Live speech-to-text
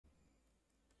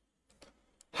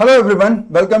Hello everyone,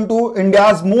 welcome to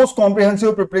India's most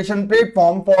comprehensive preparation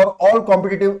platform for all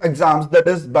competitive exams, that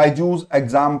is Byjus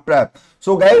Exam Prep.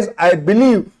 So guys, I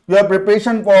believe your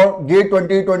preparation for GATE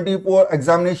 2024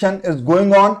 examination is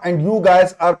going on and you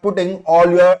guys are putting all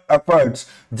your efforts.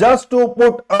 Just to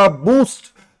put a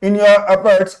boost in your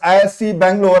efforts, IISC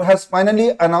Bangalore has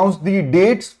finally announced the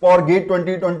dates for GATE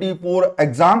 2024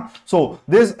 exam. So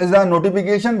this is a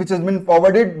notification which has been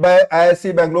forwarded by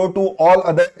IISC Bangalore to all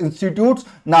other institutes.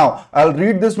 Now I'll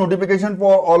read this notification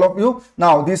for all of you.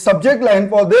 Now the subject line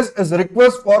for this is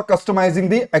request for customizing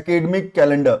the academic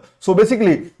calendar. So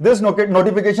basically this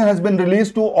notification has been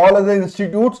released to all other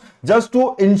institutes just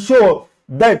to ensure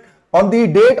that on the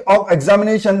date of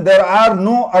examination, there are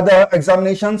no other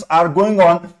examinations are going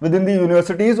on within the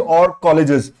universities or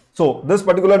colleges. So this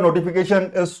particular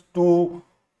notification is to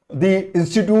the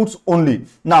institutes only.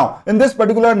 Now, in this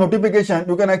particular notification,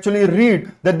 you can actually read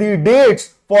that the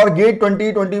dates for GATE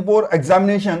 2024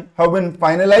 examination have been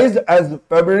finalized as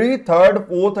February 3rd,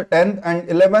 4th, 10th and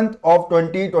 11th of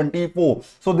 2024.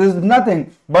 So this is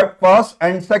nothing but first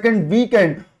and second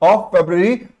weekend of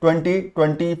February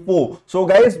 2024. So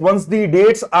guys, once the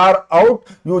dates are out,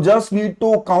 you just need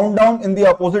to count down in the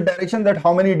opposite direction that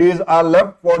how many days are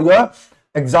left for your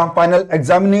final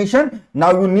examination.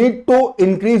 Now you need to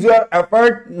increase your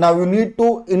effort. Now you need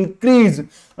to increase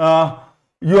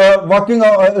your working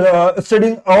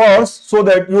studying hours so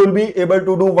that you will be able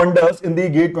to do wonders in the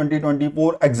GATE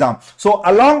 2024 exam. So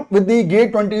along with the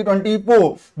GATE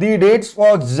 2024, the dates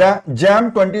for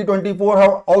JAM 2024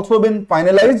 have also been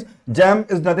finalized. JAM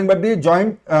is nothing but the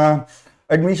joint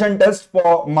admission test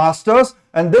for masters,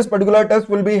 and this particular test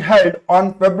will be held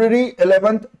on February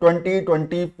 11th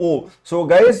 2024. So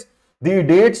guys, the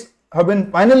dates have been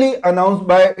finally announced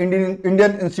by Indian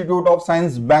Institute of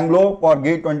Science Bangalore for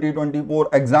GATE 2024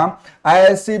 exam.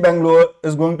 IISC Bangalore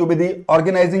is going to be the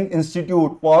organizing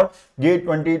institute for GATE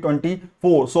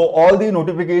 2024. So all the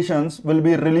notifications will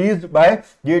be released by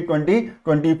GATE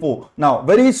 2024. Now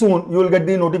very soon you will get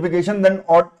the notification then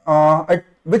at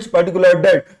which particular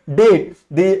date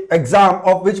the exam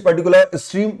of which particular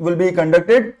stream will be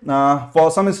conducted.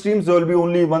 For some streams there will be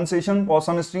only one session, for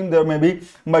some stream there may be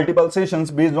multiple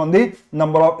sessions based on the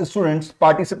number of students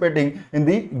participating in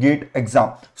the GATE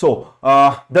exam. So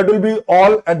that will be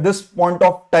all at this point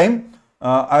of time.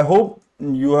 I hope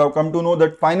you have come to know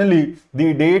that finally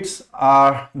the dates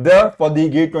are there for the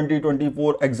GATE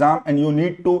 2024 exam and you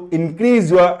need to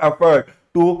increase your effort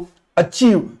to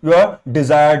achieve your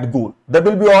desired goal. That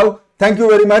will be all. Thank you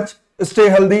very much. Stay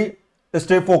healthy,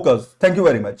 stay focused. Thank you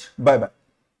very much. Bye bye.